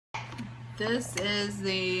This is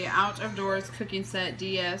the Out of Doors Cooking Set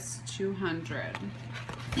DS200.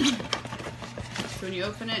 So when you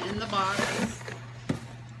open it in the box,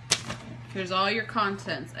 here's all your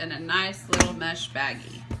contents in a nice little mesh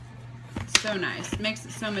baggie. So nice. Makes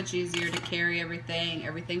it so much easier to carry everything.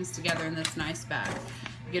 Everything's together in this nice bag.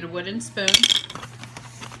 You get a wooden spoon.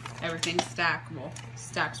 Everything's stackable.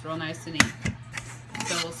 Stacks real nice and neat.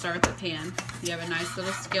 So we'll start with the pan. You have a nice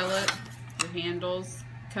little skillet. Your handles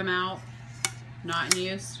come out, not in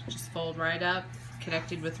use. Just fold right up.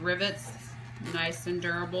 Connected with rivets. Nice and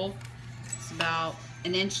durable. It's about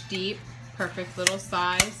 1 inch deep. Perfect little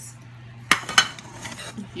size.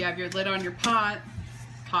 You have your lid on your pot.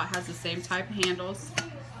 Pot has the same type of handles,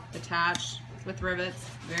 attached with rivets,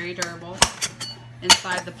 very durable.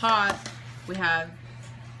 Inside the pot, we have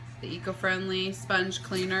the eco-friendly sponge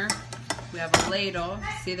cleaner. We have a ladle.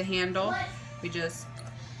 See the handle? We just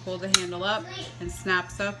pull the handle up and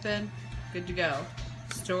snaps open. Good to go.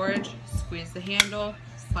 Storage, squeeze the handle,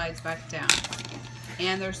 slides back down.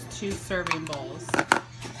 And there's 2 serving bowls.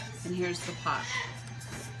 And here's the pot.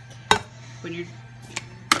 When you're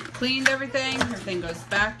cleaned everything goes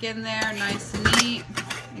back in there nice and neat,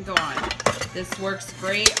 and go on. This works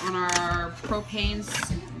great on our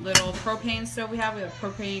little propane stove we have. We have a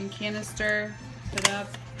propane canister put up,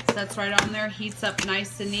 sets right on there, heats up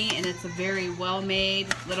nice and neat, and it's a very well made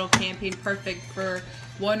little camping, perfect for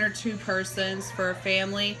 1 or 2 persons. For a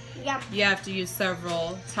family, yep. You have to use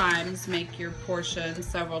several times, make your portion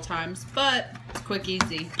several times, but it's quick,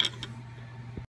 easy.